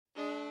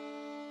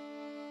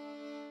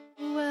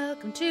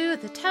Welcome to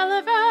the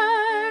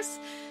Televerse,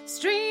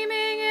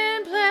 streaming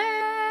in place.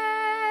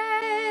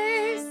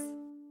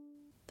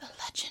 The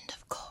Legend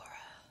of Korra.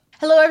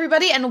 Hello,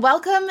 everybody, and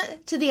welcome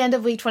to the end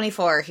of week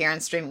 24 here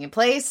on Streaming in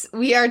Place.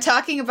 We are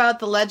talking about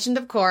The Legend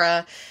of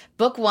Korra,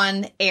 Book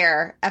 1,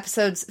 Air,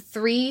 episodes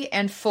 3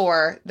 and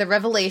 4, The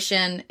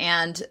Revelation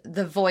and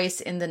The Voice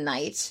in the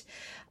Night.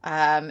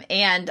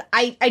 And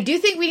I do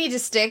think we need to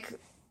stick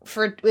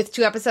with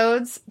 2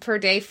 episodes per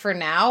day for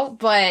now,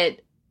 but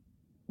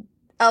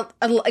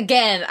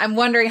again, I'm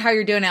wondering how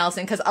you're doing,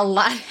 Allison, because a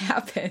lot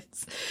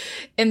happens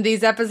in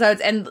these episodes,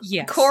 and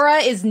yes.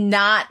 Korra is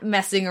not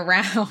messing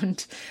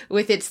around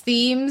with its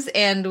themes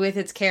and with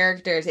its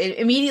characters. It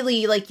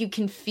immediately, like, you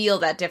can feel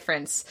that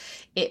difference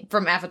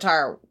from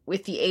Avatar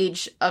with the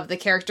age of the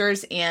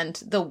characters and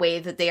the way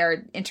that they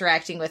are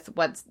interacting with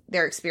what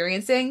they're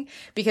experiencing,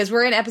 because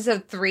we're in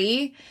episode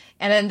 3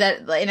 and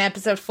then in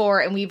episode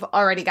 4, and we've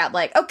already got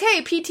like,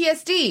 okay,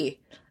 PTSD.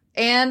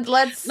 And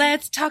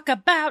let's talk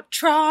about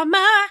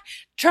trauma,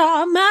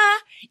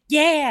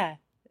 yeah,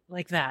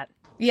 like that.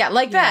 Yeah,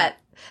 like that.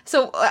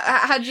 So,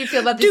 how did you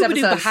feel about these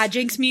episodes?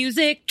 Hijinks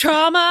music,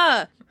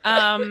 trauma.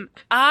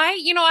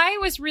 I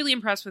was really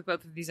impressed with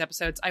both of these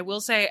episodes. I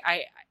will say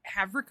I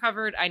have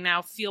recovered. I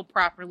now feel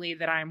properly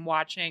that I'm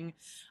watching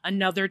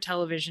another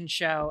television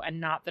show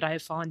and not that I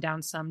have fallen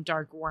down some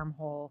dark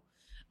wormhole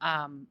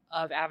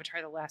of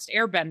Avatar: The Last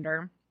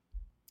Airbender.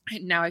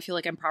 Now I feel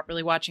like I'm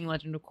properly watching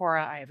Legend of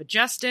Korra. I have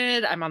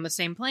adjusted. I'm on the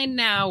same plane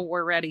now.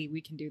 We're ready.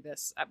 We can do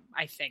this,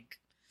 I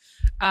think.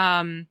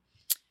 Kate,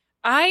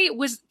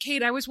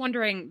 I was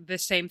wondering the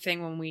same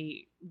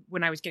thing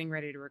when I was getting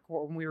ready to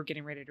record, when we were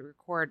getting ready to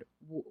record,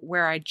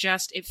 where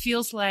it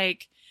feels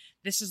like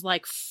this is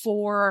like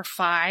 4 or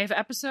 5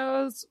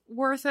 episodes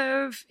worth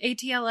of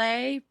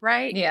ATLA,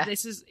 right? Yeah.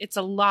 It's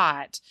a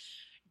lot.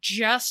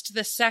 Just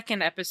the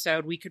second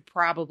episode we could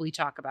probably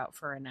talk about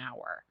for an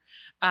hour.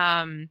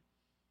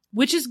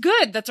 Which is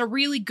good. That's a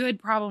really good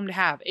problem to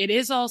have. It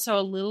is also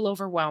a little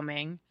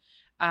overwhelming.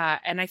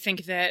 And I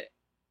think that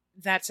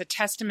that's a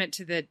testament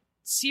to the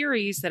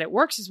series that it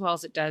works as well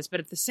as it does. But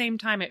at the same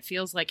time, it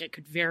feels like it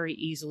could very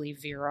easily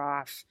veer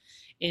off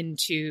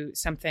into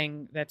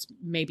something that's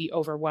maybe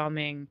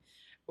overwhelming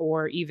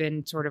or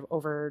even sort of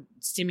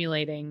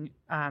overstimulating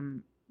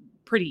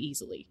pretty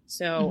easily.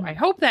 So I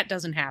hope that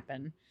doesn't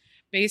happen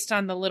based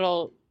on the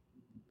little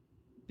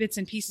bits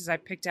and pieces I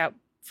picked out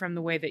from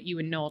the way that you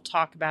and Noel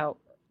talk about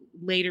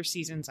later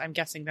seasons. I'm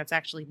guessing that's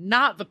actually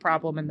not the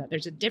problem and that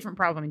there's a different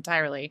problem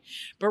entirely.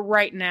 But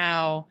right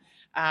now,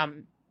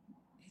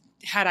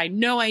 had I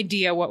no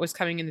idea what was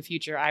coming in the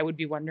future, I would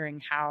be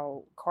wondering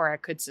how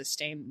Korra could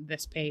sustain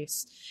this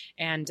pace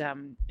and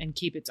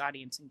keep its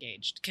audience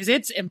engaged. Because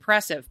it's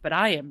impressive, but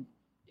I am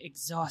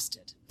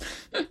exhausted.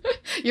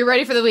 You're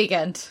ready for the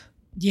weekend.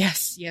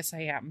 Yes,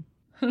 I am.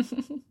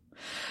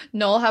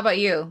 Noel, how about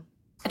you?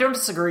 I don't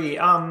disagree.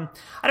 I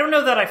don't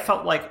know that I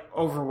felt like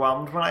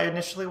overwhelmed when I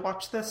initially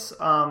watched this.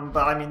 But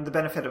I mean, the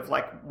benefit of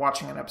like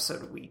watching an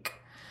episode a week,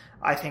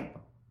 I think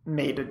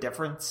made a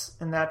difference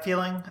in that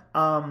feeling.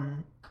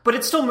 But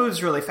it still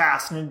moves really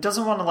fast and it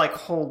doesn't want to like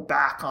hold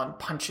back on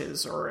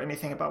punches or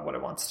anything about what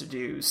it wants to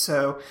do.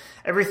 So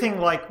everything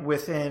like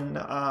within,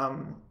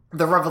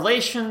 the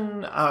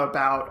revelation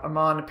about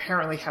Amon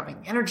apparently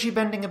having energy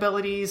bending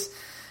abilities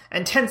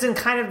and Tenzin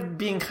kind of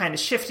being kind of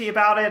shifty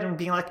about it and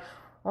being like,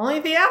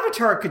 only the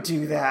Avatar could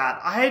do that.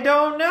 I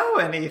don't know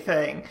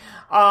anything.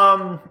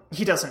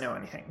 He doesn't know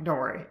anything. Don't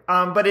worry.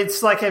 But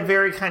it's like a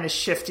very kind of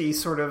shifty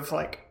sort of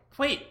like,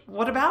 wait,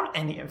 what about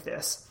any of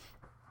this?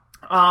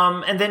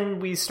 And then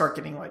we start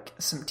getting like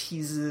some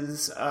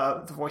teases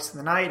of The Voice in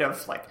the Night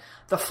of like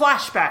the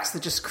flashbacks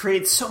that just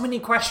create so many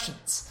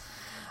questions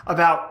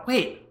about,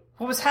 wait,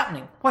 what was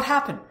happening? What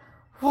happened?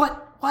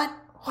 What?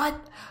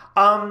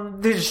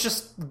 There's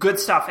just good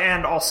stuff,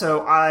 and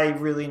also I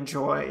really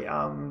enjoy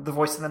The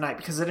Voice of the Night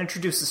because it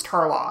introduces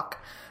Tarlok,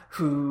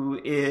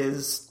 who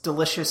is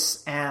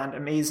delicious and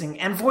amazing,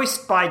 and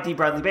voiced by D.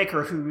 Bradley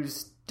Baker, who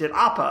did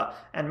Appa,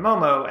 and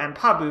Momo, and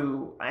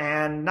Pabu,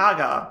 and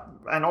Naga,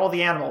 and all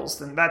the animals,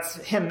 and that's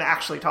him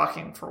actually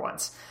talking for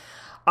once.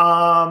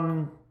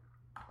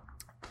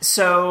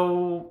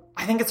 So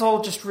I think it's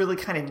all just really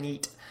kind of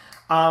neat.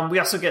 We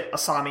also get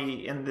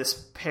Asami in this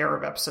pair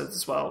of episodes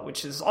as well,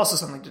 which is also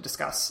something to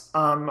discuss.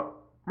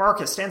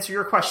 Marcus, to answer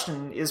your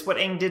question, is what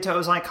Aang did to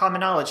Ozai common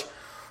knowledge?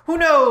 Who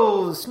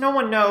knows? No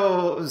one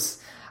knows.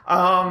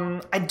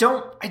 I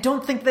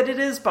don't think that it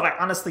is, but I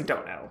honestly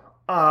don't know.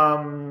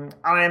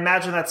 I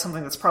imagine that's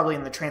something that's probably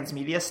in the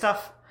transmedia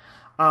stuff.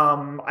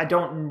 I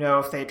don't know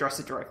if they address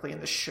it directly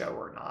in the show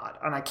or not,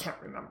 and I can't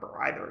remember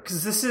either,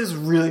 because this is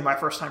really my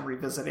first time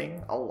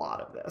revisiting a lot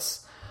of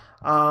this.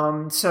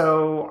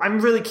 So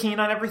I'm really keen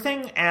on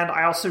everything, and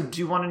I also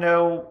do want to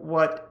know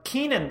what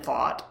Keenan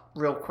thought,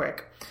 real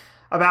quick,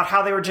 about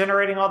how they were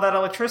generating all that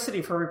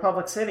electricity for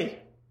Republic City.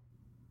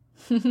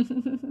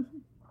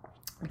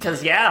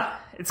 Because, yeah,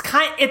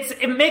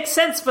 it makes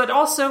sense, but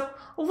also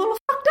a little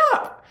fucked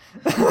up.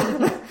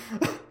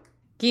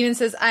 Keenan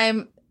says,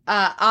 I'm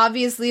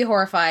obviously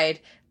horrified,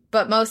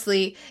 but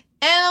mostly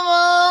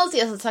Animals!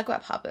 Yes, let's talk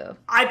about Pabu.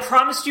 I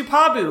promised you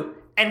Pabu,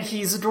 and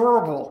he's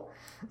adorable.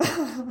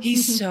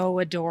 He's so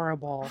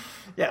adorable.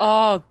 Yeah.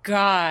 Oh,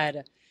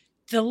 God.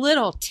 The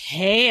little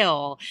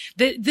tail.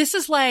 This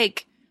is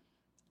like...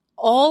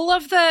 All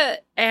of the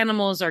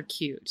animals are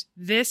cute.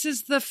 This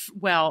is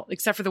well,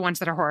 except for the ones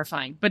that are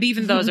horrifying. But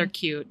even those are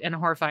cute in a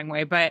horrifying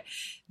way. But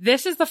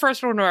this is the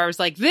first one where I was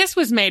like, this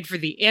was made for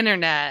the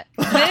internet.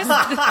 This,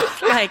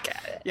 like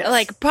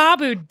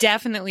Pabu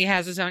definitely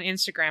has his own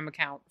Instagram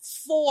account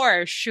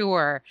for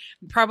sure.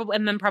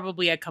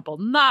 Probably a couple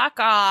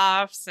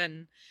knockoffs,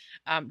 and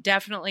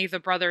definitely the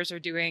brothers are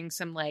doing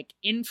some like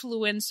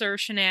influencer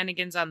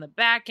shenanigans on the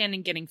back end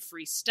and getting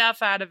free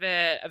stuff out of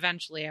it.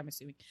 Eventually, I'm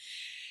assuming.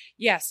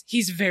 Yes,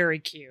 he's very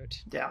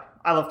cute. Yeah,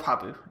 I love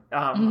Pabu.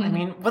 I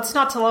mean, what's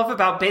not to love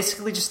about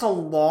basically just a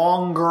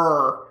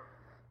longer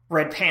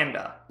red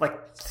panda? Like,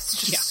 it's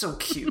just so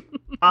cute.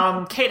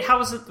 Kate, how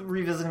was it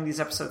revisiting these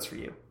episodes for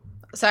you?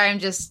 Sorry, I'm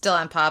just still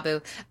on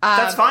Pabu.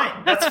 That's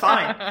fine. That's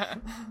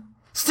fine.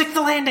 Stick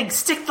the landing!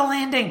 Stick the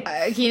landing!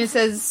 Keenan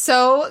says,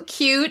 so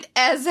cute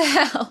as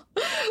hell.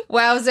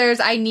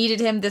 Wowzers, I needed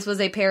him. This was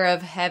a pair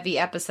of heavy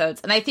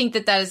episodes. And I think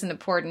that is an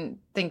important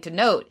thing to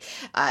note,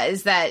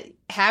 is that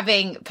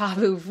having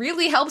Pabu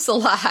really helps a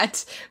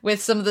lot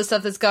with some of the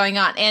stuff that's going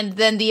on. And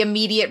then the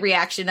immediate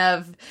reaction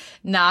of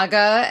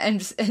Naga and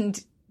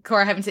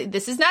Korra having to say,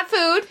 this is not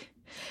food.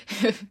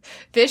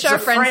 Fish are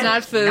friends,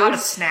 not food. Not a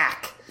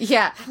snack.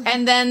 Yeah.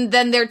 And then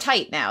they're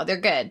tight now. They're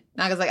good.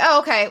 Naga's like, oh,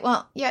 okay.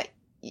 Well, yeah.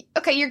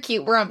 Okay, you're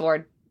cute. We're on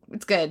board.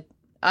 It's good.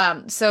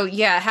 So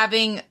yeah,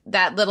 having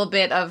that little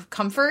bit of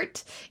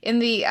comfort in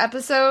the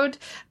episode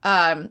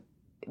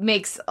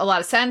makes a lot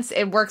of sense.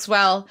 It works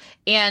well,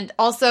 and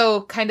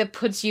also kind of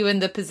puts you in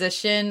the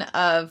position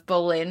of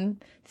Bolin,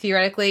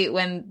 theoretically,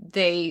 when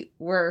they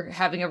were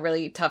having a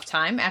really tough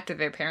time after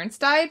their parents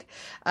died,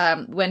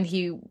 when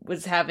he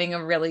was having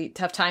a really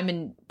tough time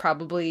and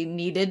probably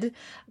needed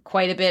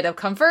quite a bit of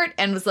comfort,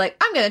 and was like,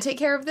 I'm going to take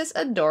care of this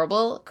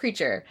adorable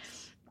creature.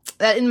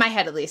 In my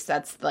head, at least,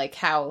 that's like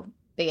how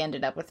they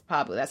ended up with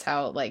Pabu. That's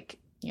how, like,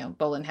 you know,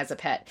 Bolin has a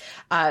pet,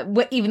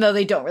 even though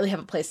they don't really have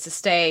a place to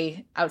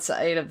stay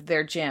outside of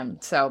their gym.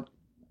 So,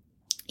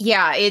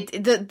 yeah,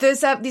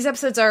 these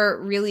episodes are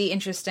really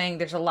interesting.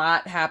 There's a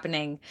lot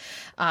happening,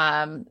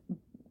 and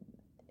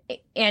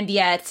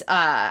yet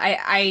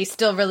I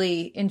still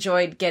really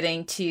enjoyed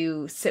getting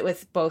to sit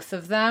with both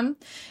of them.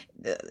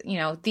 You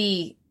know,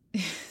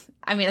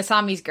 I mean,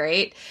 Asami's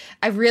great.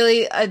 I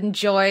really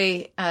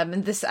enjoy,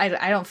 and this,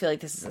 I don't feel like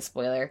this is a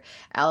spoiler,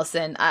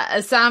 Allison.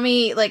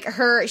 Asami, like,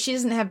 she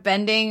doesn't have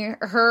bending.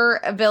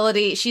 Her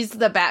ability, she's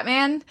the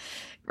Batman,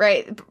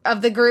 right,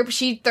 of the group.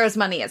 She throws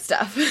money at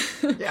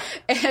stuff. Yeah.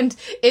 And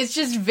it's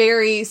just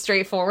very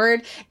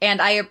straightforward.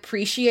 And I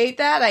appreciate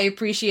that. I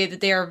appreciate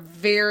that they are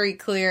very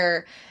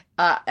clear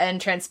and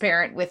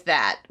transparent with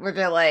that, where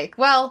they're like,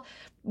 well,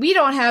 we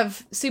don't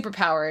have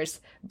superpowers,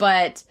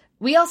 but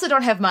we also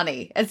don't have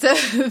money. And so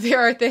there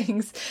are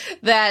things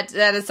that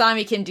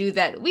Asami can do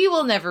that we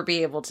will never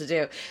be able to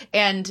do.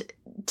 And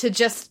to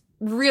just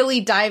really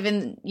dive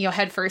in, you know,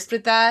 head first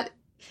with that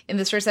in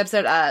this first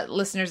episode,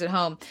 listeners at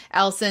home,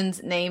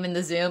 Allison's name in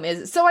the Zoom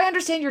is, so I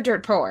understand you're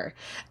dirt poor.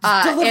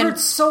 Delivered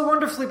so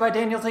wonderfully by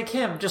Daniel Day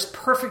Kim. Just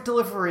perfect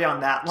delivery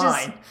on that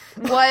line.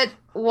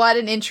 What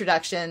an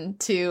introduction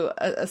to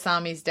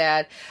Asami's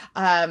dad.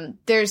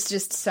 There's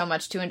just so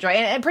much to enjoy.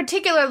 And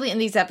particularly in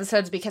these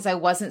episodes, because I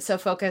wasn't so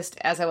focused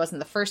as I was in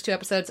the first two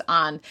episodes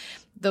on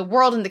the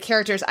world and the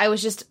characters, I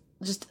was just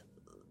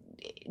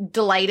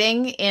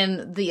delighting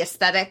in the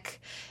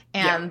aesthetic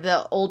and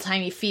the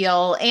old-timey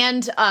feel.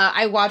 And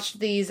I watched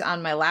these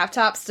on my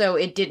laptop, so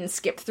it didn't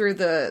skip through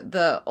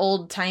the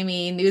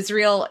old-timey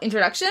newsreel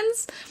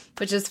introductions,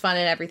 which is fun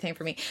and everything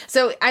for me.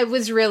 So I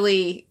was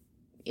really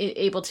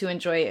able to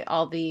enjoy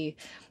all the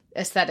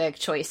aesthetic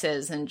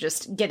choices and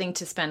just getting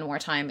to spend more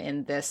time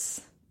in this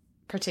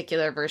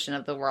particular version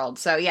of the world.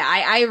 So yeah,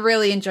 I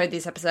really enjoyed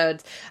these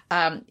episodes.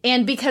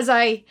 And because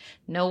I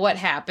know what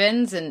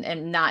happens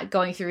and not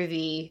going through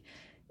the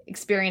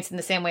experience in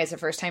the same way as a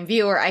first-time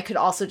viewer, I could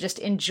also just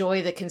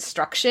enjoy the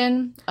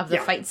construction of the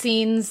fight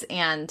scenes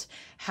and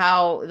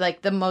how,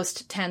 like, the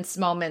most tense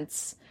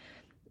moments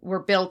were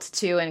built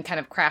to and kind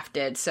of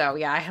crafted. So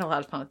yeah, I had a lot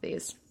of fun with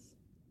these.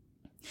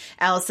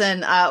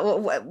 Allison,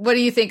 what do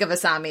you think of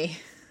Asami?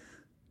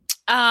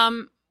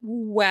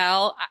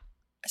 Well,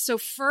 so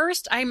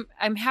first,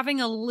 I'm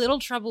having a little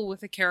trouble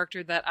with a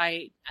character that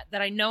I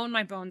know in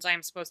my bones I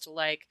am supposed to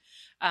like,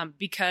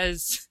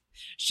 because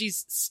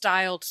she's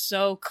styled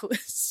so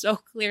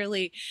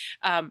clearly,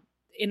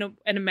 in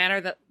a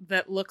manner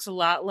that looks a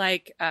lot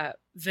like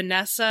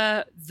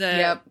Vanessa,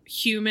 the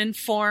human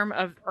form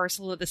of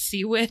Ursula the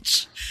Sea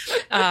Witch,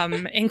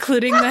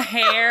 including the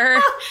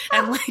hair,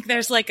 and like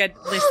there's like a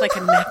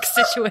neck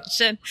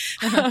situation.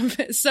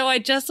 So I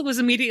just was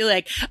immediately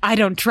like, I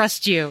don't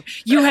trust you.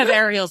 You have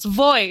Ariel's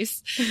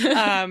voice.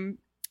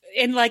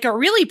 In like a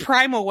really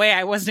primal way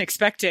I wasn't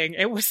expecting.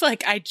 It was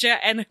like, I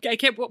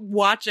kept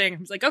watching. I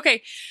was like,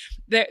 okay,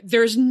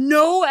 there's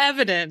no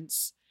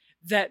evidence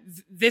that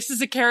this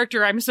is a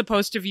character I'm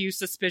supposed to view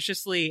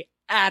suspiciously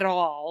at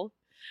all.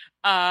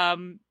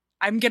 I'm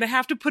going to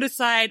have to put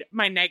aside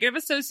my negative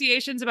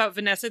associations about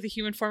Vanessa, the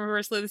human form of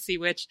Ursula the Sea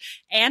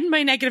Witch, and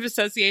my negative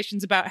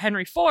associations about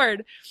Henry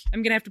Ford.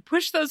 I'm going to have to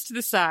push those to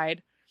the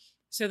side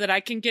so that I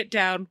can get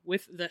down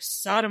with the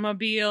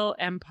Sodomobile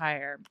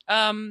Empire.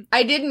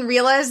 I didn't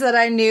realize that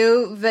I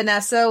knew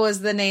Vanessa was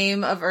the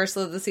name of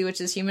Ursula the Sea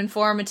Witch's human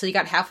form until you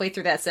got halfway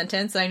through that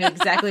sentence. I knew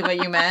exactly what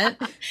you meant.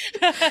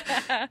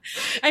 I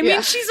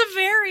mean, she's a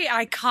very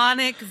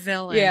iconic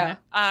villain. Yeah.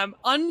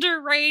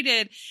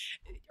 Underrated.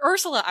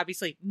 Ursula,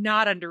 obviously,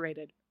 not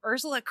underrated.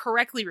 Ursula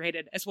correctly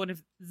rated as one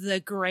of the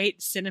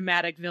great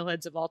cinematic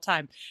villains of all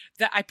time.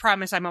 That I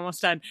promise I'm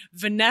almost done.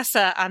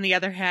 Vanessa, on the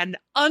other hand,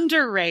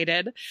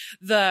 underrated.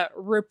 The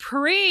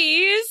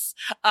reprise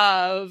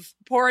of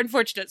Poor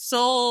Unfortunate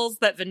Souls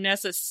that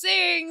Vanessa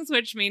sings,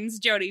 which means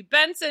Jodie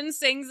Benson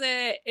sings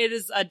it. It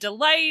is a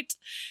delight.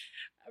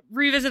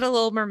 Revisit The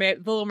Little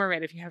Mermaid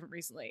if you haven't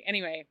recently.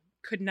 Anyway,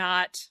 could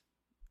not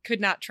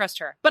trust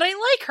her. But I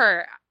like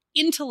her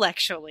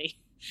intellectually.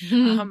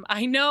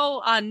 I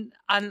know on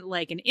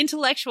like an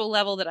intellectual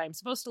level that I'm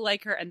supposed to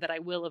like her and that I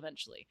will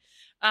eventually.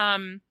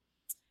 I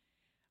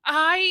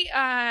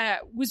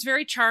was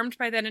very charmed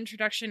by that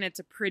introduction. It's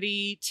a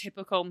pretty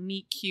typical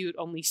meet cute,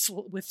 only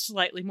with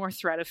slightly more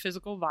threat of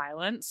physical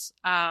violence.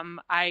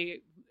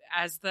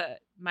 As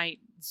my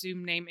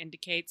Zoom name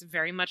indicates,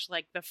 very much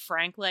like the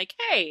frank, like,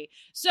 hey,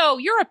 so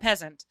you're a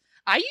peasant.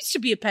 I used to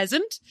be a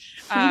peasant.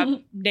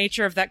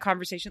 Nature of that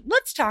conversation.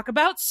 Let's talk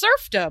about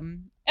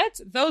serfdom.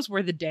 Those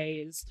were the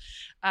days.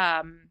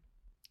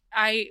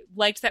 I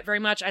liked that very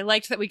much. I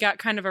liked that we got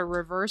kind of a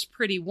reverse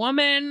Pretty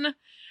Woman.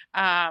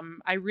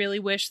 I really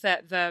wish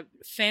that the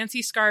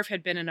fancy scarf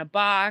had been in a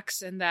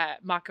box and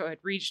that Mako had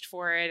reached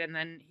for it and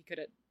then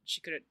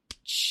she could have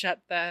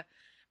shut the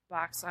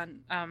box on.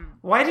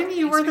 Why didn't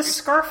you wear the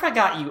scarf I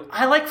got you?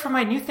 I like for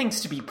my new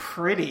things to be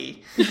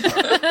pretty.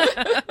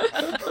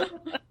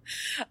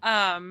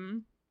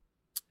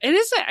 It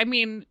is. I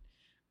mean,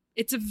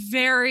 it's a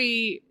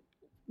very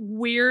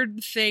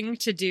weird thing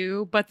to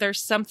do, but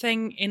there's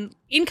something in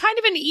kind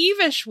of an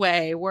Eve-ish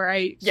way where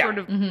I sort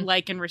of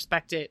like and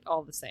respect it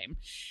all the same,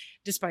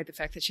 despite the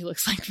fact that she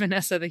looks like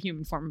Vanessa, the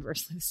human form of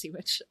Ursula the Sea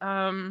Witch.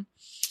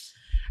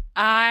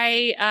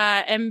 I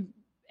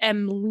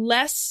am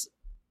less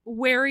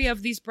wary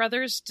of these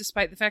brothers,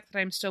 despite the fact that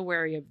I'm still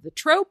wary of the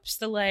tropes,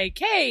 the like,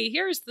 hey,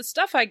 here's the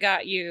stuff I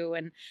got you,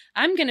 and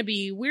I'm gonna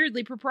be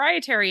weirdly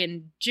proprietary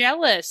and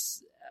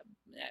jealous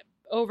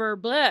over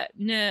blah.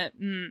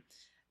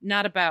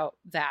 Not about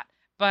that,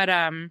 but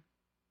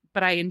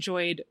I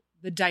enjoyed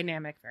the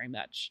dynamic very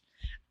much.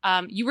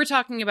 You were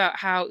talking about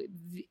how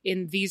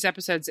in these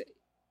episodes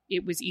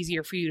it was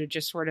easier for you to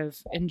just sort of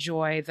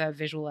enjoy the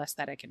visual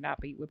aesthetic and not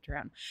be whipped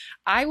around.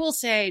 I will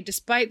say,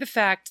 despite the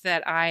fact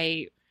that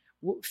I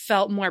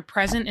felt more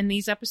present in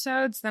these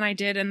episodes than I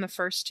did in the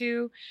first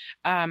two,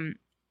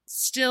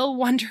 still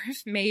wonder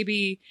if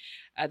maybe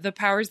the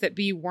powers that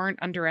be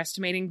weren't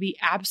underestimating the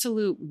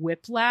absolute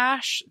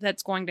whiplash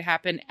that's going to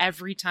happen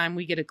every time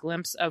we get a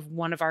glimpse of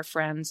one of our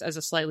friends as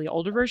a slightly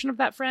older version of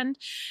that friend.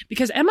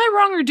 Because am I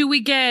wrong, or do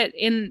we get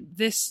in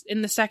the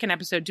second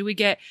episode, do we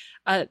get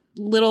a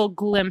little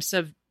glimpse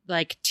of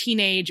like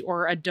teenage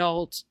or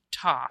adult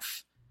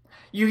Toph?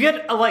 You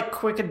get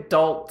quick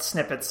adult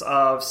snippets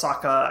of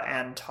Sokka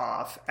and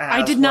Toph.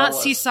 I did not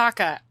see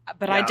Sokka,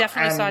 but I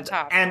definitely saw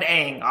Toph. And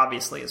Aang,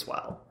 obviously, as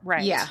well.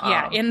 Right.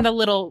 Yeah. In the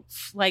little,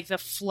 the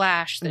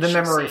flash that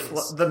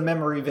the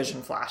memory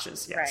vision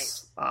flashes,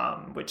 yes. Right.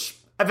 Which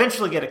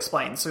eventually get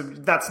explained. So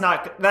that's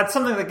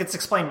something that gets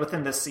explained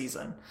within this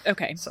season.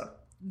 Okay. So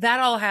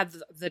that all had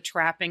the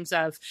trappings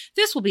of,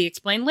 this will be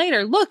explained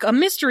later. Look, a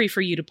mystery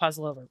for you to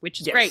puzzle over, which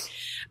is great.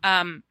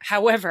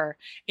 However,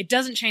 it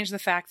doesn't change the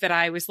fact that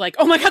I was like,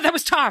 oh my God, that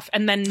was Toph,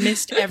 and then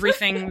missed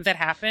everything that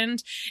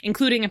happened,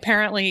 including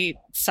apparently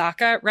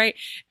Sokka, right?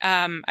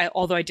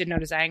 Although I did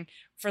notice Aang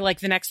for like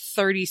the next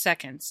 30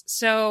 seconds.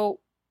 So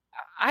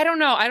I don't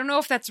know. I don't know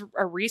if that's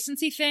a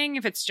recency thing,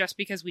 if it's just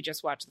because we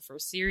just watched the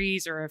first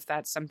series, or if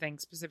that's something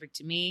specific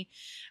to me.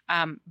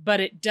 But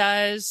it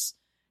does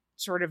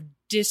sort of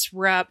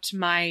disrupt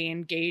my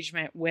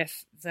engagement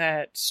with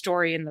the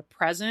story in the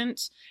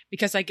present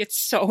because I get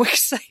so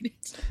excited,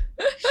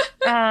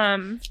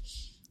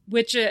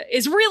 which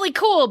is really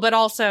cool, but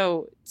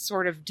also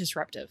sort of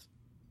disruptive.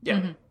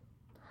 Yeah.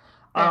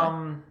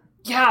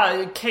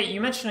 Yeah, Kate, you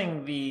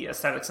mentioning the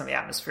aesthetics and the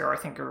atmosphere, I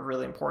think, are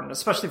really important,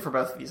 especially for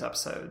both of these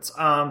episodes.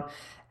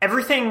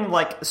 Everything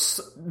like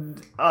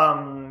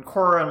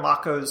Korra and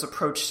Mako's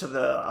approach to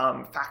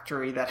the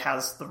factory that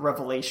has the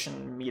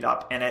Revelation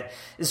meetup in it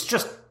is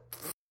just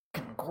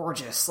fucking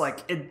gorgeous.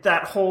 Like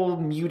that whole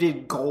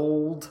muted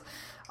gold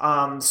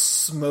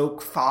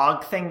smoke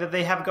fog thing that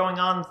they have going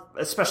on,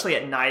 especially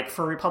at night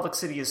for Republic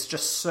City, is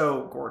just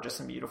so gorgeous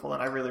and beautiful,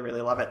 and I really,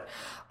 really love it.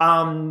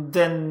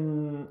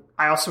 Then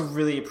I also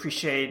really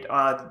appreciate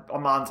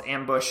Amon's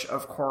ambush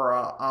of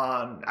Korra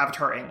on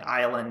Avatar Aang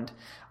Island,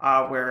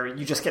 where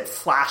you just get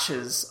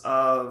flashes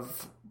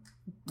of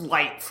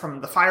light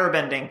from the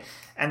firebending,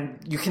 and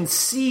you can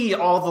see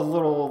all the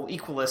little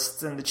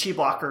equalists and the chi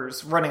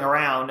blockers running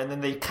around, and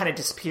then they kind of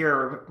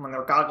disappear when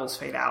their goggles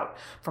fade out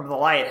from the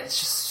light. It's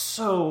just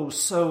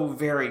so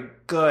very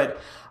good.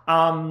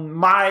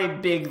 My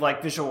big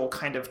visual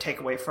kind of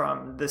takeaway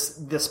from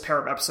this pair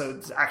of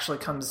episodes actually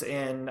comes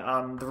in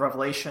the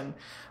Revelation,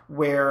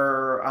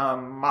 where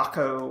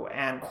Mako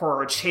and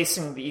Korra are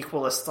chasing the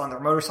Equalists on their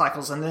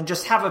motorcycles and then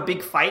just have a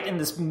big fight in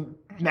this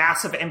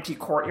massive empty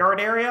courtyard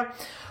area.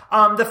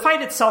 The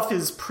fight itself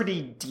is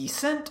pretty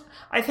decent,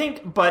 I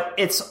think, but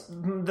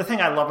the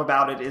thing I love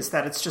about it is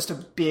that it's just a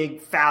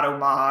big fat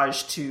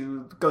homage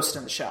to Ghost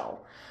in the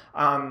Shell,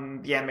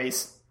 the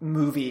anime's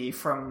movie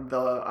from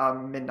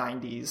the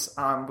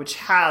mid-90s, which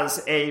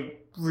has a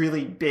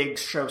really big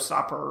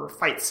showstopper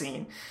fight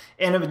scene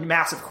in a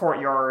massive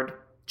courtyard.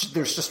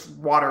 There's just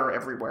water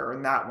everywhere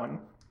in that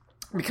one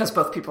because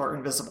both people are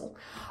invisible.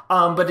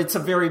 But it's a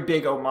very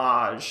big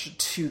homage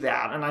to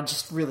that, and I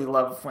just really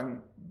love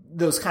when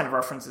those kind of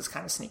references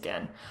kind of sneak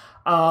in.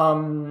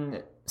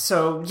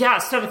 So yeah,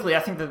 aesthetically, I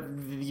think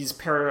that these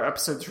pair of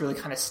episodes really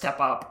kind of step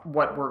up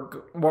what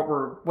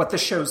the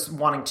show's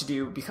wanting to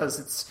do, because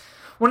it's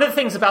one of the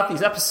things about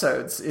these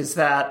episodes is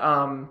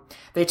that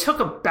they took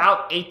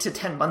about 8 to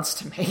 10 months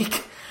to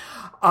make.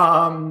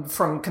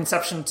 From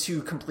conception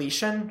to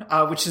completion,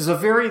 which is a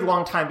very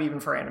long time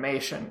even for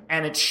animation,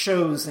 and it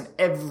shows in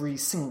every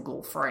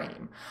single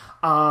frame.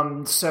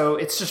 So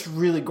it's just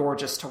really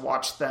gorgeous to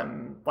watch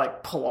them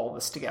pull all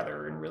this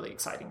together in really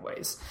exciting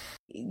ways.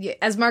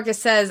 As Marcus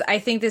says, I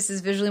think this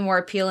is visually more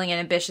appealing and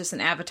ambitious than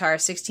Avatar.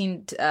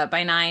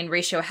 16:9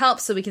 ratio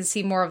helps so we can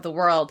see more of the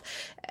world.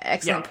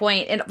 Excellent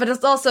point. But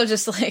it's also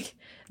just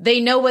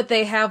they know what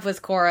they have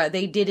with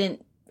Korra.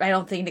 I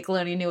don't think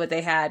Nickelodeon knew what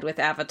they had with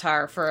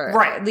Avatar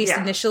at least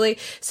initially.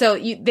 So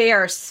they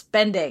are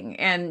spending,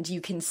 and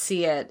you can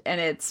see it,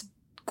 and it's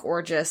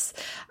gorgeous.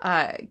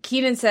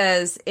 Keenan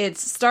says,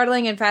 it's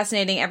startling and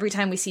fascinating every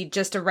time we see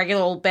just a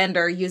regular old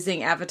bender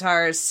using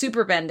Avatar's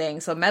super bending.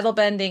 So metal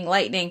bending,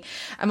 lightning.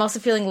 I'm also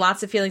feeling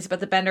lots of feelings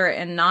about the bender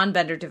and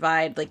non-bender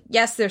divide.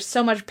 Yes, there's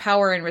so much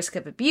power and risk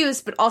of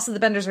abuse, but also the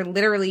benders are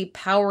literally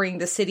powering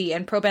the city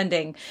and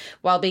pro-bending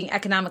while being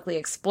economically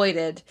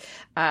exploited.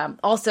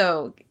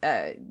 Also,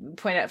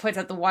 points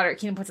out the water.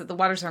 Keenan points out the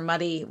waters are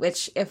muddy,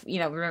 which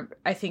remember,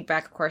 I think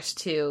back, of course,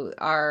 to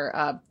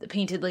our the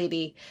Painted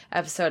Lady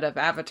episode of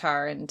Avatar,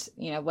 and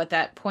what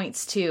that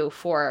points to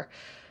for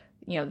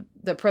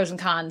the pros and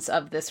cons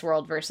of this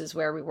world versus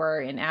where we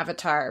were in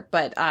Avatar.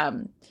 But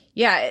having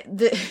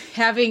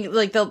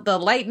the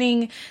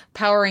lightning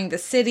powering the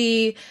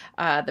city,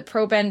 the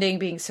pro bending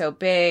being so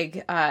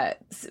big,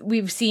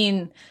 we've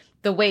seen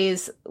the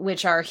ways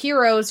which our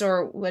heroes,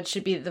 or what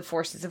should be the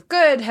forces of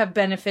good, have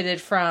benefited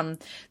from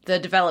the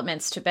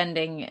developments to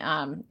bending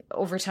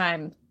over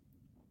time.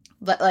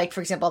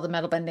 For example, the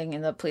metal bending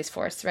in the police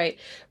force, right?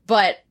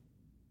 But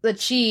the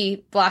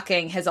chi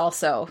blocking has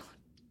also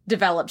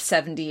developed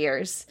 70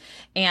 years.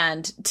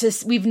 And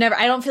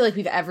I don't feel like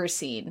we've ever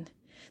seen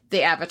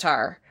the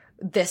Avatar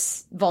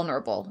this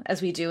vulnerable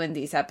as we do in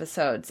these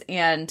episodes.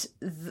 And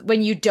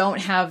when you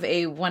don't have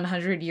a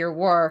 100-year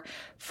war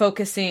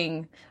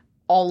focusing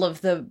all of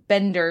the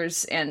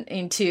benders and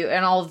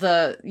all of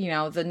the,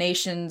 the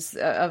nations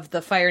of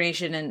the Fire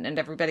Nation and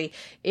everybody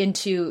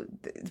into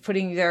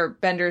putting their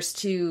benders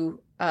to,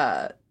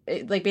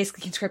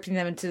 basically conscripting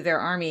them into their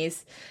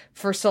armies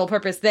for sole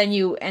purpose, then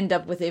you end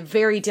up with a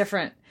very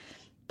different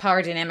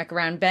power dynamic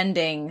around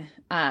bending,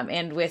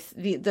 and with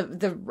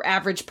the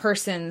average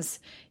person's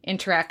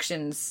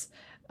interactions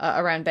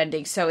around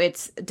bending. So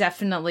it's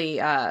definitely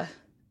a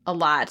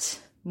lot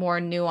more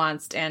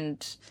nuanced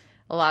and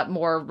a lot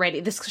more ready.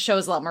 This show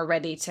is a lot more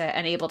ready to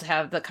and able to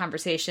have the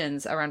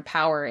conversations around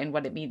power and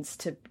what it means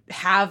to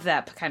have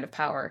that kind of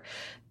power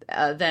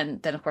than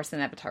of course than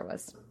Avatar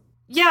was.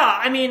 Yeah,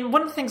 I mean,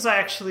 one of the things I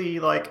actually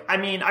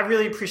I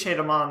really appreciate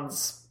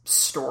Amon's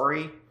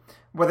story.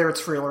 Whether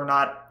it's real or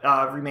not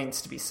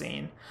remains to be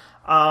seen.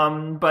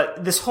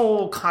 But this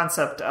whole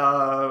concept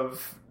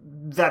of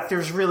that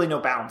there's really no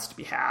balance to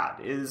be had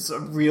is a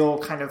real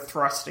kind of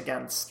thrust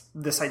against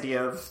this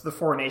idea of the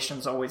four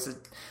nations always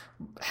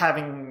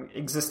having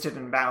existed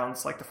in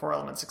balance, like the four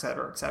elements, et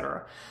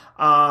cetera,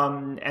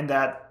 and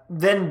that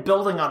then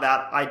building on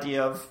that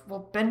idea of,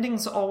 well,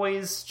 bending's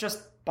always just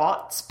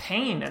bought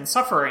pain and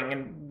suffering,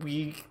 and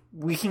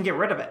we can get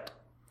rid of it,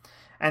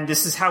 and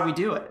this is how we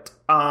do it,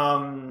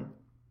 and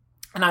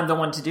I'm the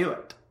one to do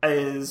it,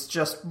 is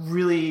just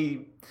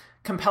really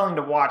compelling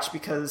to watch,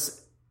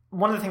 because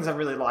one of the things I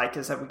really like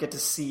is that we get to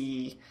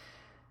see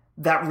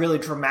that really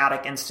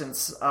dramatic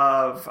instance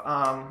of,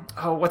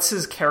 what's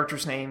his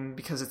character's name?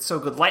 Because it's so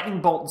good.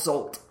 Lightning Bolt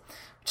Zolt.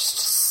 Which is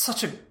just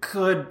such a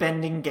good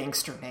bending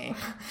gangster name.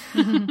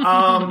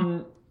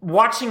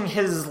 Watching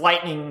his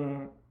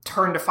lightning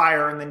turn to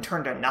fire and then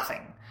turn to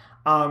nothing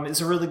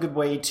is a really good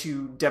way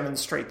to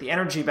demonstrate the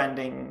energy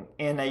bending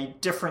in a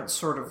different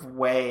sort of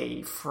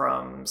way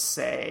from,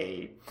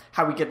 say,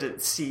 how we get to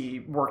see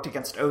worked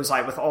against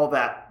Ozai with all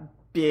that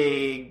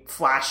big,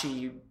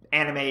 flashy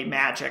anime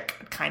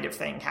magic kind of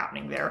thing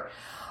happening there.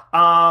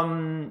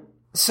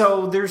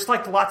 So there's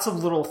like lots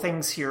of little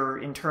things here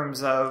in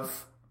terms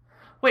of,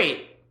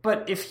 wait,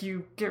 but if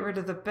you get rid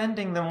of the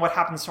bending, then what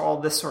happens to all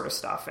this sort of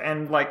stuff?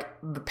 And like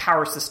the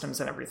power systems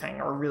and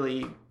everything are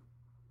really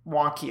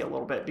wonky a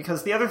little bit,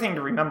 because the other thing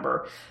to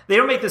remember, they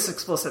don't make this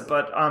explicit,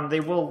 but they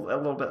will a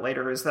little bit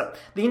later, is that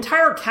the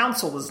entire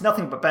council is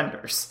nothing but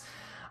benders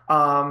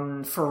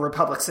for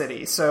Republic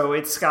City. So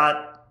it's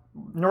got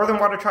Northern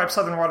Water Tribe,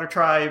 Southern Water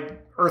Tribe,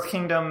 Earth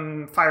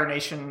Kingdom, Fire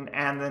Nation,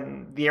 and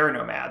then the Air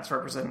Nomads,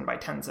 represented by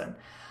Tenzin.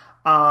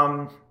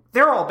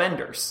 They're all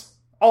benders,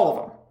 all of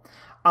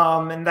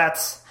them. And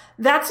that's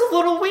a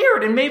little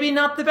weird and maybe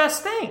not the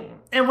best thing.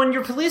 And when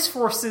your police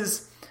force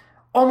is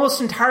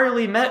almost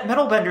entirely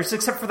metal benders,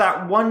 except for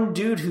that one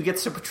dude who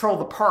gets to patrol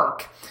the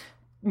park,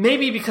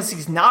 maybe because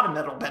he's not a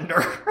metal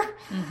bender,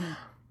 mm-hmm.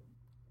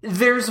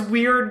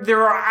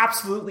 There are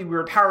absolutely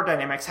weird power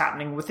dynamics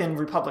happening within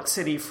Republic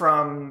City,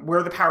 from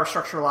where the power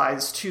structure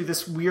lies to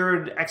this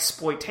weird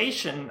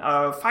exploitation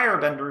of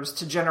firebenders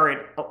to generate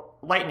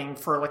lightning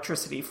for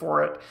electricity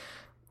for it.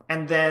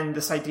 And then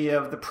this idea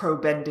of the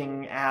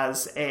pro-bending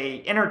as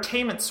a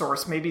entertainment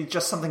source, maybe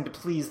just something to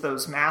please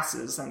those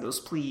masses and those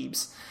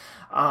plebes.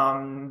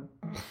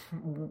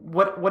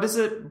 What is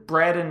it?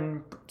 Bread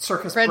and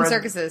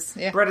circuses.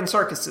 Yeah. Bread and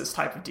circuses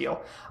type of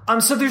deal.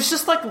 So there's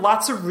just like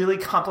lots of really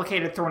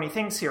complicated, thorny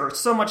things here.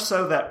 So much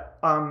so that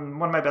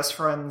one of my best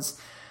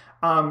friends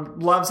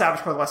loves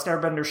Avatar: The Last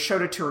Airbender,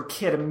 showed it to her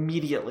kid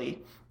immediately.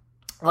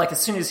 Like,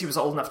 as soon as he was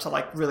old enough to,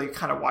 like, really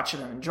kind of watch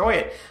it and enjoy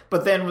it.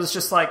 But then was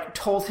just, like,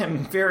 told him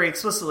very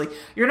explicitly,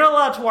 you're not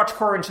allowed to watch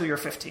Korra until you're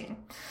 15.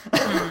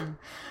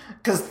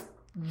 Because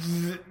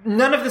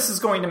none of this is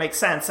going to make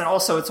sense. And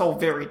also, it's all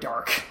very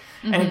dark.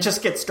 Mm-hmm. And it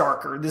just gets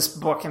darker. This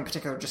book, in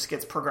particular, just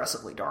gets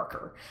progressively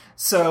darker.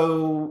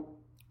 So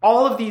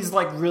all of these,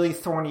 like, really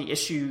thorny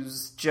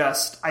issues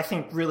just, I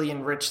think, really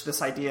enrich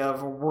this idea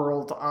of a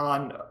world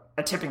on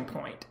a tipping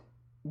point.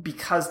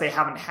 Because they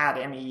haven't had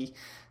any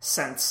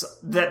sense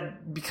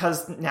that,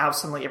 because now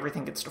suddenly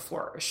everything gets to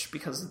flourish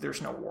because there's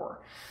no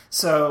war.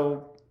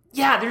 So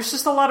yeah, there's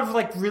just a lot of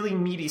like really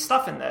meaty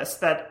stuff in this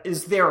that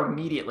is there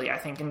immediately, I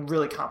think, and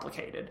really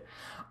complicated.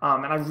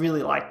 And I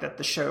really like that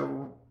the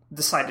show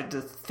decided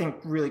to think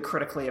really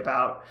critically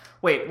about,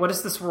 wait, what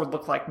does this world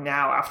look like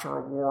now after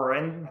a war,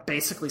 and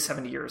basically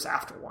 70 years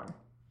after one?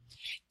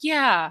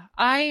 Yeah,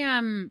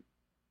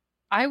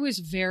 I was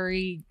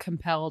very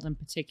compelled in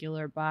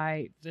particular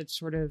by the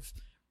sort of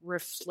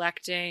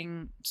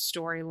reflecting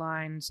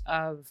storylines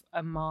of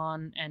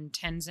Amon and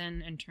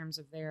Tenzin in terms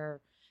of their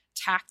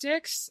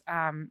tactics,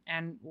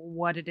 and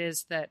what it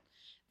is that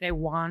they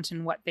want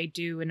and what they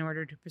do in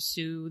order to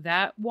pursue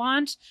that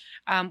want.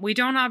 We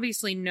don't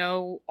obviously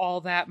know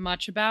all that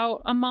much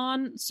about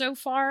Amon so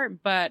far,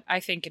 but I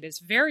think it is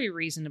very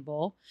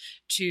reasonable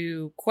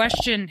to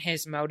question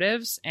his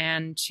motives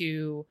and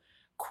to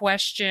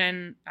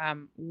question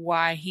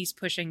why he's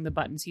pushing the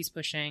buttons he's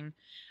pushing,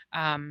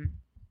 and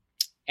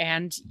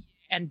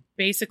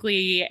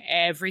basically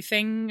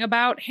everything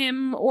about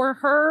him or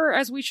her,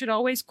 as we should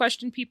always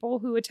question people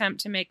who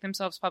attempt to make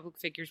themselves public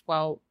figures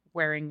while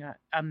wearing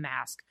a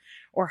mask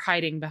or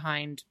hiding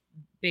behind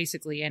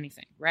basically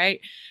anything, right?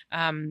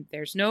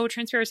 There's no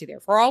transparency there.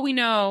 For all we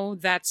know,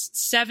 that's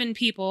 7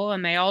 people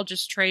and they all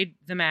just trade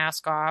the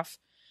mask off.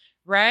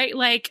 Right?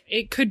 Like,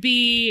 it could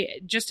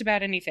be just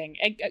about anything.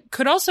 It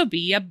could also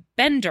be a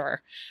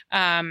bender,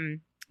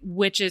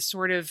 which is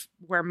sort of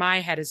where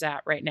my head is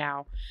at right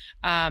now.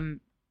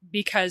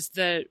 Because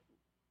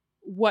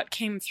what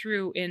came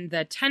through in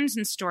the Tenzin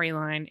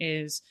storyline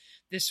is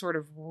this sort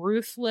of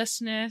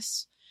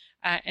ruthlessness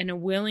and a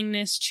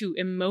willingness to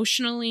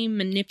emotionally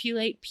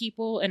manipulate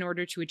people in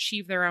order to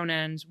achieve their own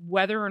ends.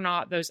 Whether or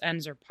not those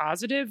ends are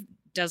positive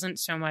doesn't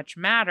so much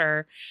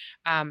matter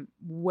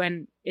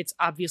when it's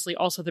obviously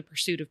also the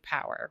pursuit of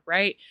power,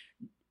 right?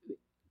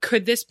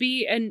 Could this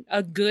be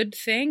a good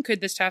thing? Could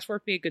this task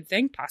force be a good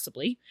thing?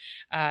 Possibly.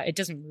 It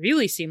doesn't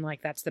really seem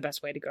like that's the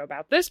best way to go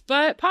about this,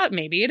 but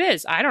maybe it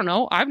is. I don't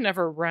know. I've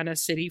never run a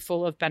city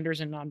full of benders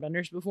and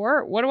non-benders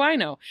before. What do I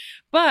know?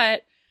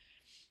 But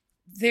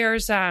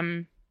there's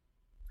an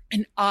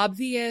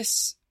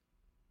obvious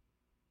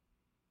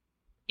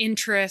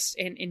interest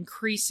in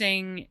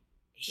increasing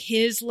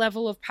his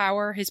level of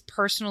power, his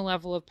personal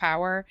level of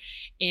power,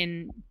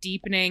 in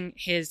deepening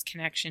his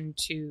connection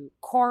to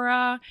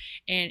Korra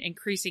and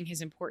increasing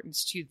his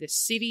importance to the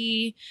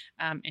city,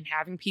 and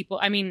having people,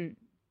 I mean,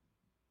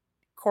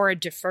 Korra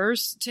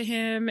defers to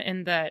him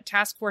in the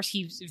task force.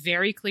 He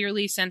very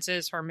clearly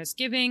senses her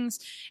misgivings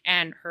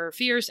and her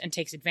fears and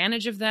takes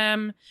advantage of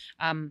them.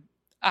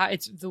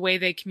 It's the way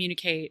they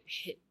communicate.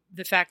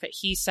 The fact that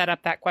he set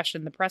up that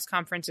question in the press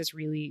conference is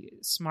really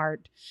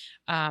smart,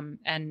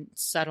 and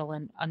subtle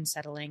and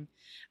unsettling.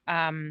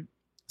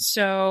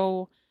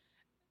 So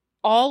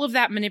all of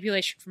that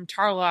manipulation from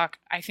Tarlok,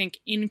 I think,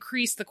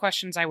 increased the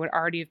questions I would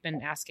already have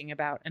been asking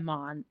about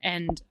Amon.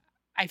 And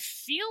I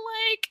feel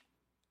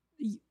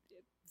like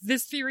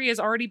this theory has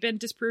already been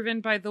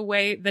disproven by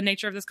the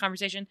nature of this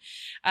conversation.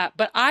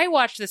 But I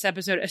watched this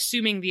episode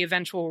assuming the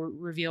eventual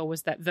reveal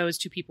was that those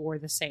two people were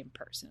the same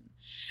person.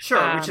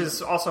 Sure, which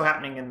is also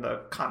happening in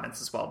the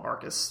comments as well,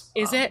 Marcus.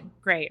 Is it?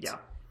 Great. Yeah.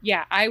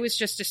 Yeah, I was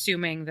just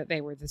assuming that they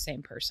were the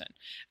same person,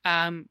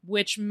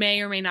 which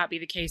may or may not be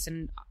the case.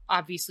 And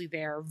obviously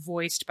they are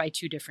voiced by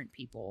two different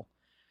people.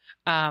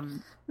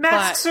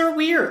 Masks are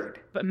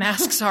weird. But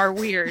masks are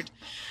weird.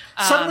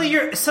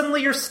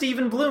 Suddenly you're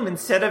Stephen Bloom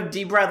instead of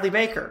D. Bradley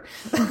Baker.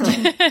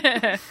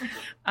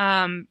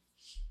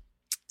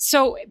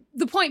 So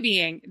the point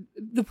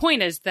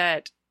is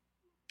that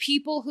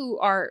people who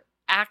are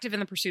active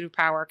in the pursuit of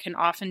power can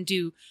often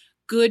do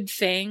good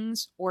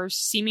things or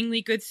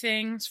seemingly good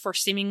things for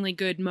seemingly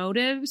good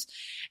motives,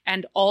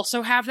 and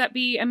also have that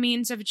be a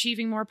means of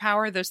achieving more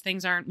power. Those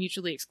things aren't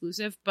mutually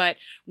exclusive, but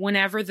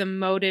whenever the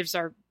motives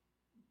are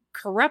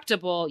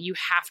corruptible, you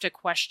have to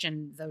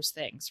question those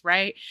things,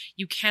 right?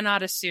 You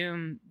cannot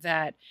assume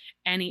that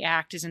any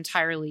act is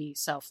entirely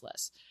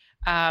selfless.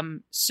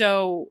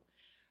 So,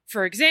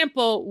 for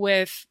example,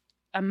 with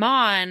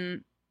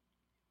Amon,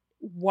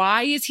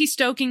 why is he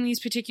stoking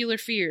these particular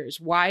fears?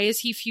 Why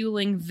is he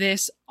fueling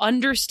this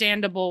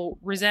understandable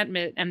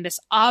resentment and this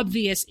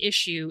obvious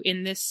issue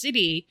in this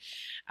city?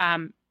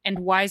 And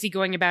why is he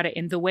going about it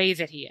in the way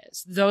that he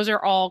is? Those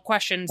are all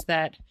questions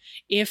that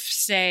if,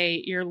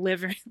 say, you're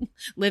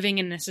living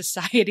in a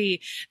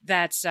society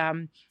that's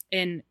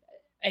in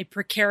a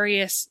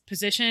precarious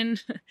position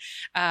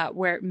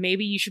where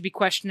maybe you should be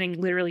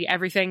questioning literally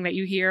everything that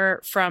you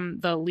hear from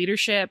the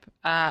leadership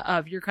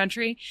of your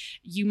country,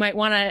 you might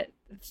want to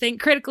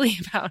think critically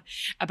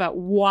about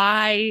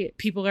why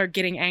people are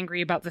getting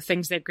angry about the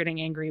things they're getting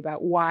angry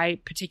about, why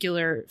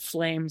particular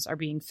flames are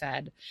being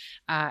fed.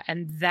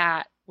 And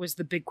that was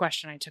the big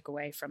question I took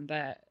away from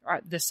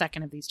the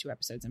second of these two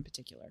episodes in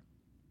particular.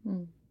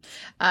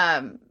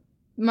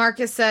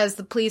 Marcus says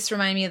the police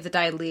remind me of the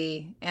Dai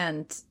Li,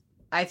 and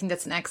I think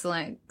that's an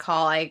excellent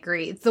call. I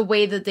agree. It's the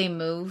way that they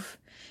move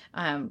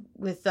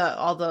with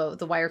all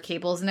the wire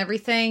cables and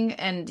everything.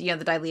 And, you know,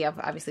 the Dai Li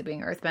obviously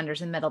being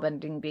earthbenders and metal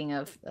bending being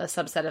a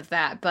subset of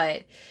that.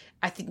 But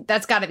I think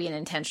that's got to be an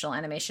intentional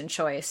animation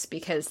choice,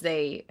 because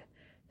they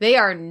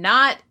are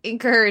not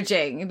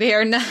encouraging.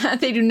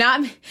 They do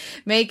not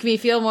make me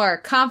feel more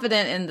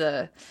confident in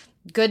the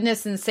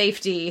goodness and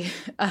safety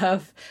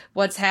of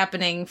what's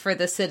happening for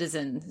the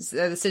citizens,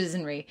 the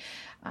citizenry.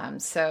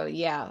 So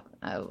yeah,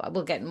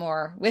 we'll get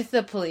more with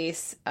the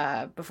police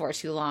before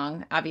too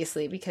long,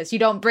 obviously, because you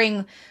don't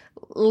bring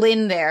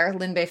Lin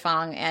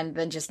Beifong, and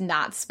then just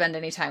not spend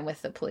any time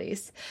with the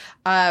police.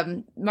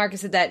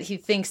 Marcus said that he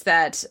thinks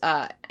that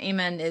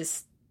Eamon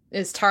is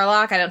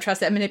Tarlok. I don't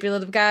trust that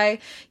manipulative guy.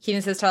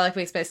 Keenan says Tarlok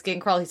makes my skin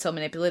crawl. He's so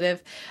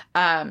manipulative.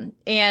 And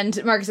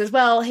Marcus says,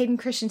 well, Hayden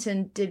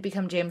Christensen did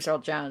become James Earl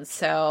Jones,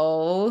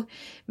 so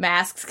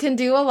masks can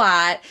do a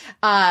lot.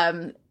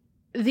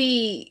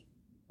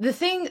 The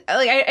thing,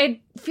 like,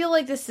 I feel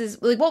like this is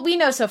like what we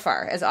know so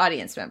far as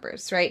audience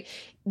members, right?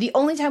 The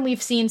only time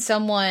we've seen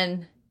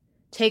someone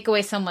take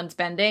away someone's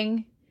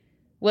bending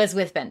was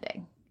with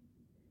bending.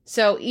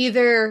 So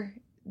either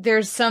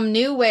there's some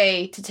new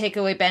way to take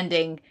away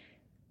bending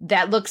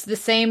that looks the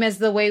same as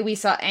the way we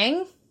saw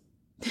Aang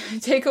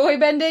take away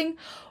bending,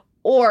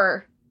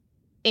 or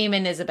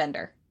Eamon is a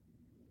bender.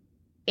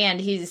 And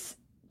he's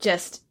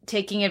just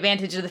taking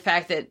advantage of the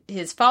fact that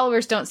his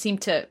followers don't seem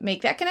to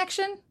make that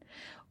connection,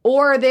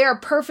 or they are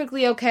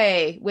perfectly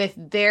okay with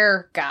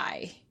their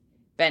guy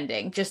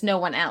bending, just no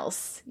one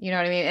else. You know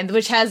what I mean? And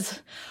which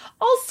has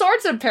all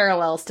sorts of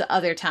parallels to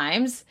other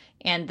times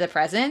and the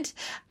present.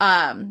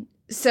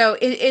 So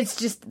it's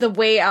just the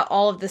way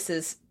all of this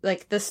is,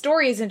 like, the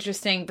story is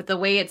interesting, but the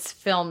way it's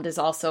filmed is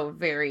also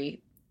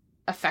very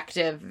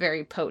effective,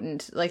 very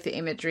potent, like the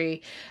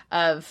imagery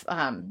of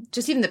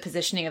just even the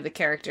positioning of the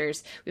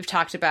characters. We've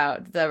talked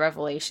about the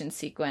revelation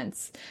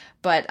sequence,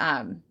 but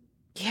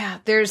yeah,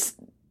 there's,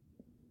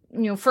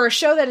 you know, for a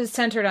show that is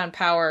centered on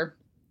power,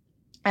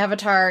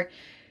 Avatar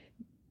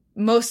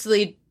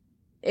mostly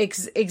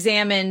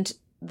examined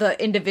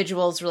the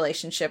individual's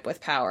relationship with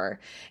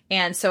power.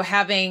 And so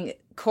having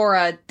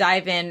Korra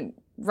dive in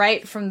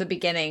right from the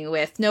beginning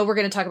with, no, we're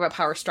going to talk about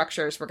power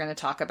structures. We're going to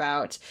talk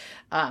about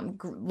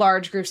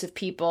large groups of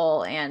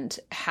people and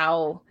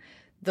how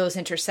those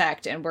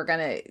intersect. And we're going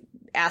to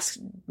ask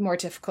more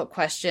difficult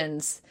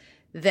questions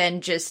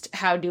than just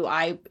how do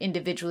I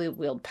individually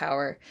wield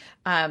power.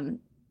 I'm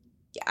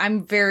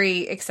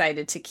very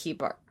excited to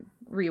keep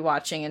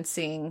rewatching and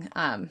seeing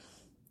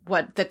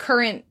what the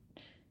current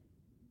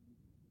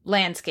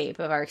landscape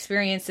of our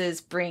experiences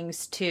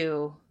brings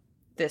to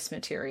this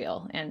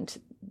material, and,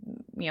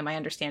 you know, my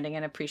understanding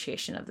and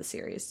appreciation of the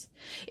series.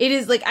 It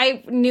is like,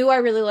 I knew I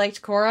really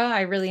liked Korra.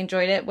 I really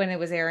enjoyed it when it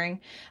was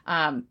airing.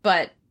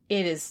 But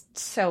it is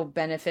so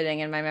benefiting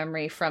in my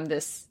memory from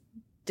this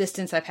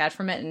distance I've had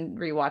from it and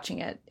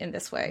rewatching it in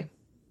this way.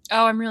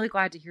 Oh, I'm really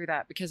glad to hear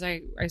that, because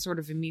I sort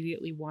of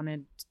immediately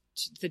wanted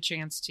the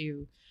chance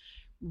to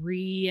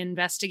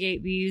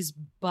reinvestigate these,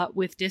 but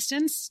with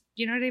distance.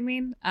 You know what I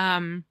mean?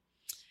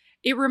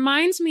 It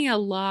reminds me a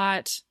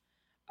lot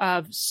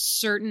of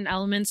certain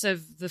elements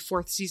of the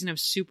 4th season of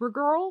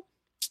Supergirl,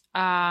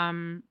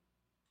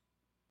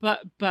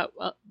 but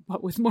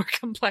with more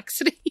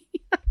complexity.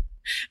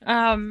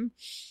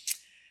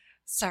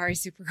 Sorry,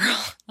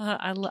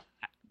 Supergirl.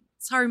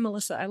 Sorry,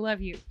 Melissa. I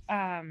love you.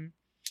 And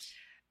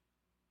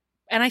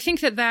I think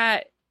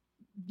that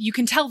you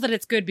can tell that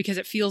it's good because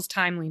it feels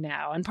timely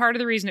now. And part of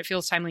the reason it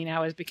feels timely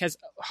now is because,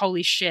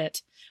 holy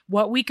shit,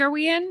 what week are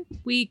we in?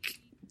 Week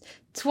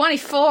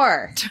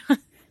 24.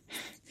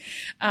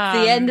 The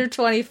end of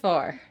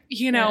 24.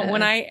 You know,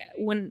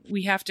 when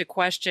we have to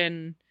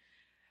question,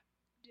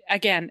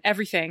 again,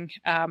 everything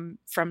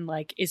from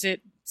like, is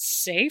it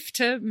safe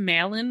to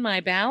mail in my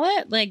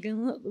ballot? Like,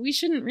 we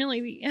shouldn't really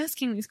be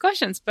asking these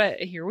questions, but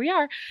here we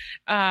are.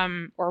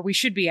 Or we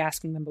should be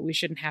asking them, but we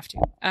shouldn't have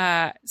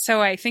to.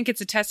 So I think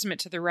it's a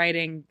testament to the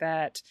writing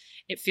that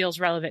it feels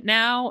relevant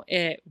now.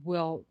 It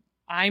will,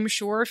 I'm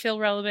sure, feel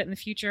relevant in the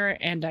future,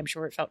 and I'm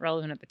sure it felt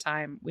relevant at the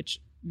time, which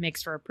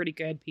makes for a pretty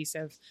good piece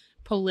of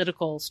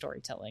political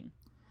storytelling.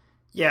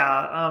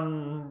 Yeah,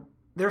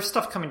 there's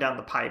stuff coming down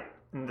the pipe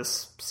in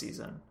this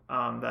season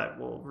that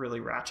will really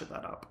ratchet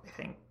that up, I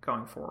think,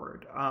 going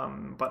forward.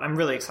 But I'm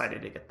really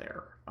excited to get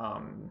there.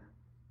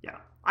 Yeah,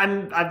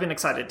 I've been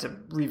excited to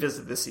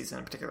revisit this season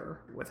in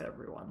particular with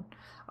everyone,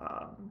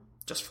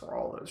 just for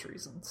all those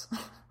reasons.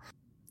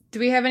 Do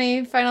we have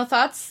any final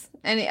thoughts?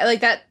 Any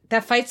like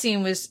that fight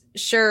scene was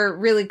sure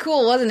really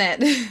cool, wasn't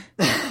it?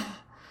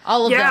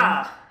 All of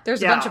them.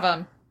 There's a bunch of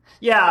them.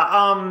 Yeah,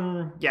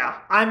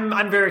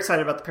 I'm very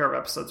excited about the pair of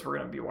episodes we're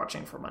going to be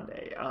watching for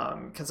Monday,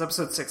 because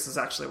episode 6 is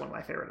actually one of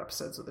my favorite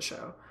episodes of the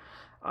show,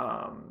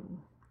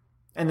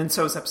 and then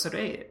so is episode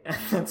 8, and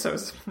then so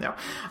is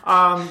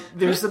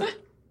there's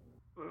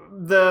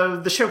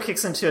the show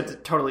kicks into a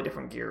totally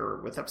different gear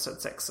with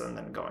episode 6 and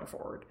then going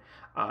forward,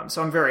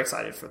 so I'm very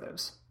excited for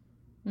those.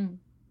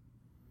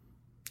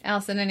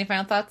 Allison, any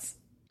final thoughts?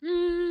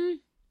 No,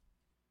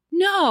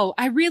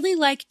 I really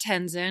like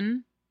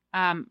Tenzin.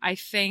 I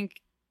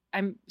think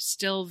I'm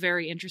still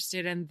very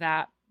interested in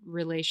that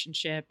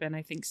relationship, and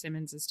I think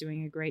Simmons is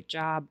doing a great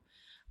job.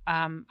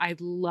 I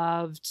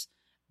loved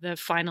the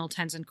final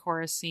Tenzin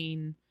Korra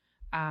scene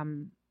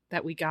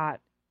that we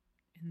got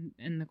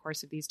in the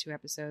course of these 2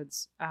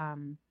 episodes.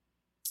 And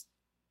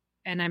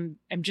I'm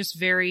just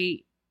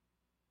very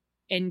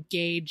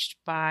engaged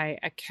by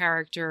a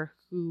character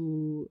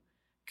who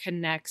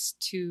connects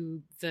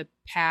to the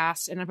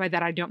past, and by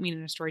that I don't mean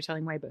in a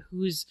storytelling way, but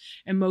whose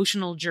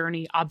emotional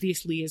journey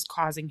obviously is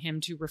causing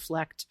him to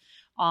reflect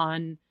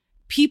on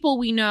people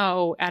we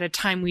know at a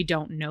time we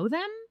don't know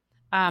them.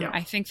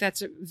 I think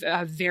that's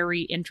a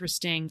very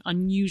interesting,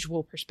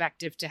 unusual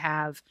perspective to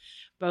have,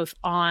 both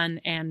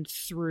on and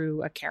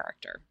through a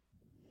character.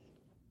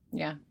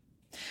 Yeah.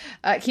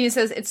 Keenan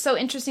says, it's so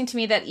interesting to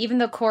me that even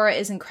though Korra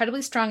is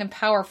incredibly strong and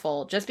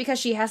powerful, just because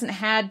she hasn't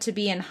had to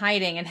be in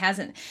hiding and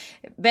hasn't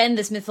been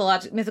this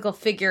mythical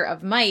figure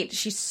of might,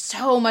 she's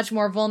so much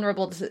more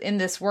vulnerable in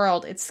this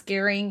world. It's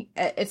scary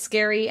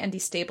and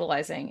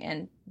destabilizing.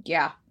 And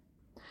yeah,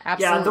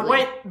 absolutely.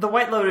 Yeah, the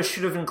White Lotus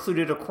should have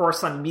included a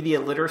course on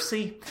media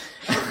literacy.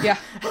 Yeah,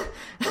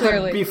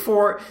 clearly.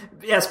 Before,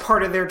 as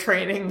part of their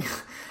training.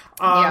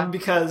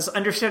 Because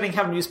understanding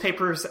how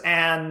newspapers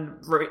and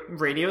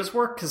radios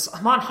work, because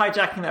Amon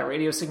hijacking that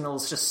radio signal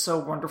is just so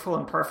wonderful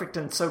and perfect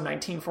and so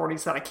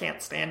 1940s that I can't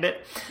stand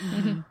it.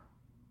 Mm-hmm.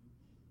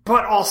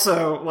 But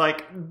also,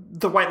 like,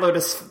 the White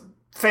Lotus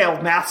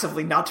failed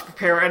massively not to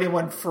prepare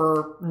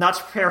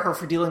her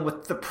for dealing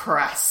with the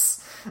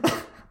press.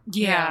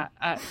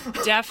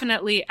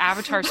 Definitely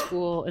Avatar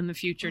School in the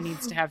future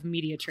needs to have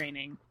media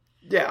training.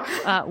 Yeah.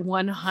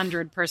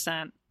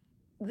 100%.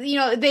 You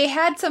know, they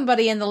had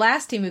somebody in the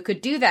last team who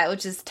could do that,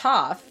 which is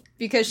Toph,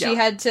 because she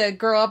had to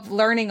grow up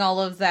learning all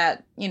of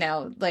that, you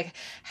know, like,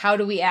 how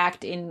do we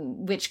act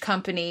in which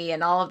company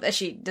and all of that.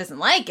 She doesn't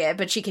like it,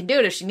 but she can do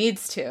it if she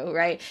needs to,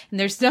 right? And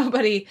there's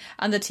nobody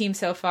on the team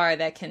so far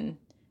that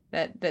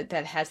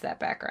has that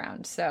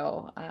background.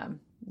 So,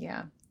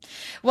 yeah.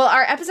 Well,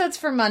 our episodes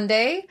for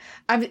Monday,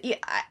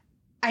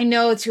 I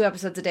know 2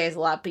 episodes a day is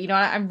a lot, but you know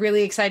what? I'm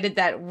really excited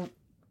that we're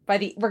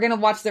going to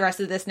watch the rest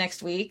of this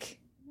next week.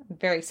 I'm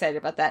very excited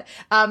about that.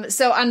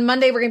 So on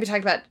Monday, we're going to be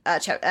talking about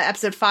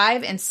episode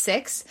 5 and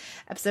 6.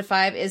 Episode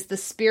 5 is The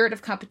Spirit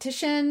of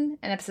Competition,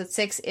 and episode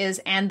 6 is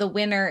And the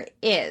Winner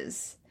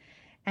Is.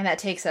 And that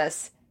takes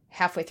us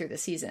halfway through the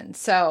season.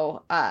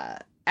 So,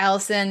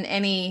 Allison,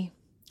 any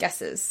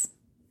guesses?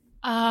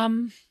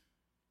 Well,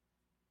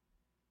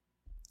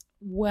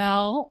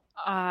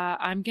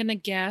 I'm going to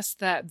guess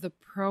that the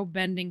pro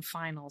bending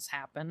finals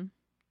happen.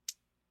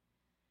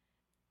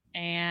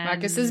 And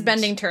Marcus's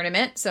bending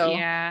tournament, so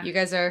you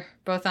guys are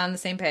both on the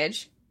same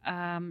page.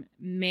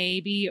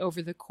 Maybe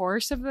over the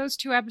course of those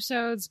 2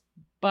 episodes,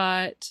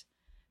 but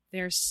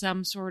there's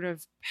some sort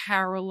of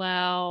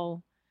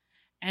parallel,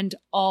 and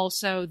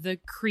also the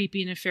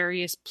creepy,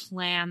 nefarious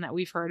plan that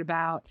we've heard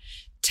about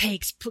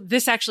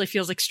this actually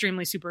feels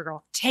extremely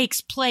Supergirl, takes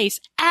place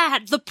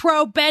at the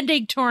pro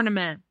bending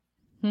tournament.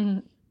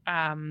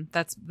 Mm-hmm.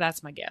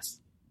 That's my guess.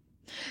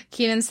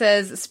 Keenan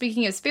says,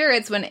 speaking of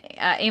spirits, when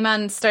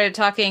Amon started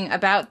talking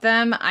about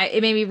them,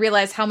 it made me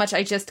realize how much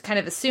I just kind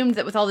of assumed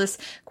that with all this,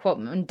 quote,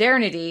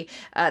 modernity,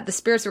 the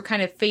spirits were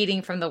kind of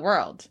fading from the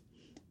world.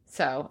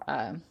 So,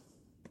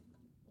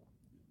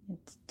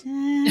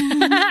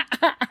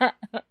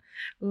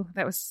 Ooh,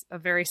 that was a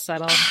very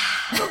subtle.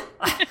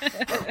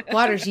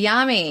 Water's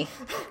yummy.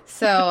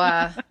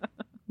 So,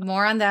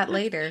 more on that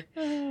later.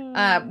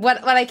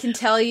 What I can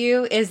tell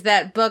you is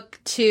that book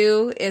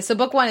 2 is, so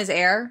book 1 is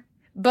air.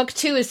 Book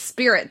 2 is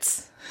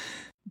spirits.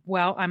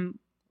 Well, I'm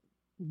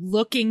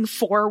looking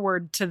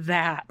forward to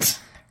that.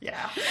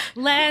 Yeah.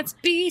 Let's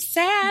be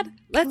sad.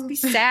 Let's be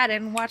sad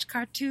and watch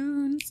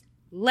cartoons.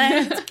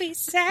 Let's be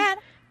sad.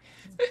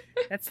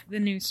 That's the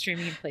new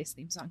Streaming in Place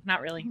theme song.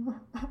 Not really.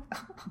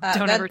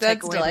 Don't ever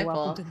take away the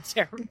Welcome to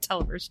the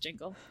Televerse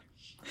jingle.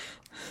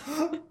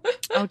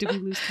 Oh, did we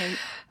lose Kate?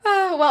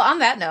 Well, on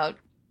that note,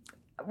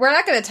 we're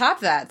not going to top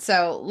that,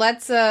 so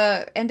let's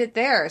end it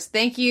there.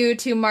 Thank you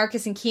to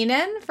Marcus and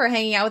Keenan for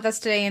hanging out with us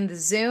today in the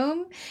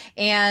Zoom,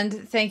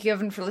 and thank you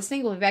everyone for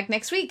listening. We'll be back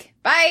next week.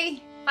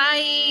 Bye!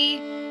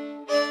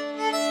 Bye!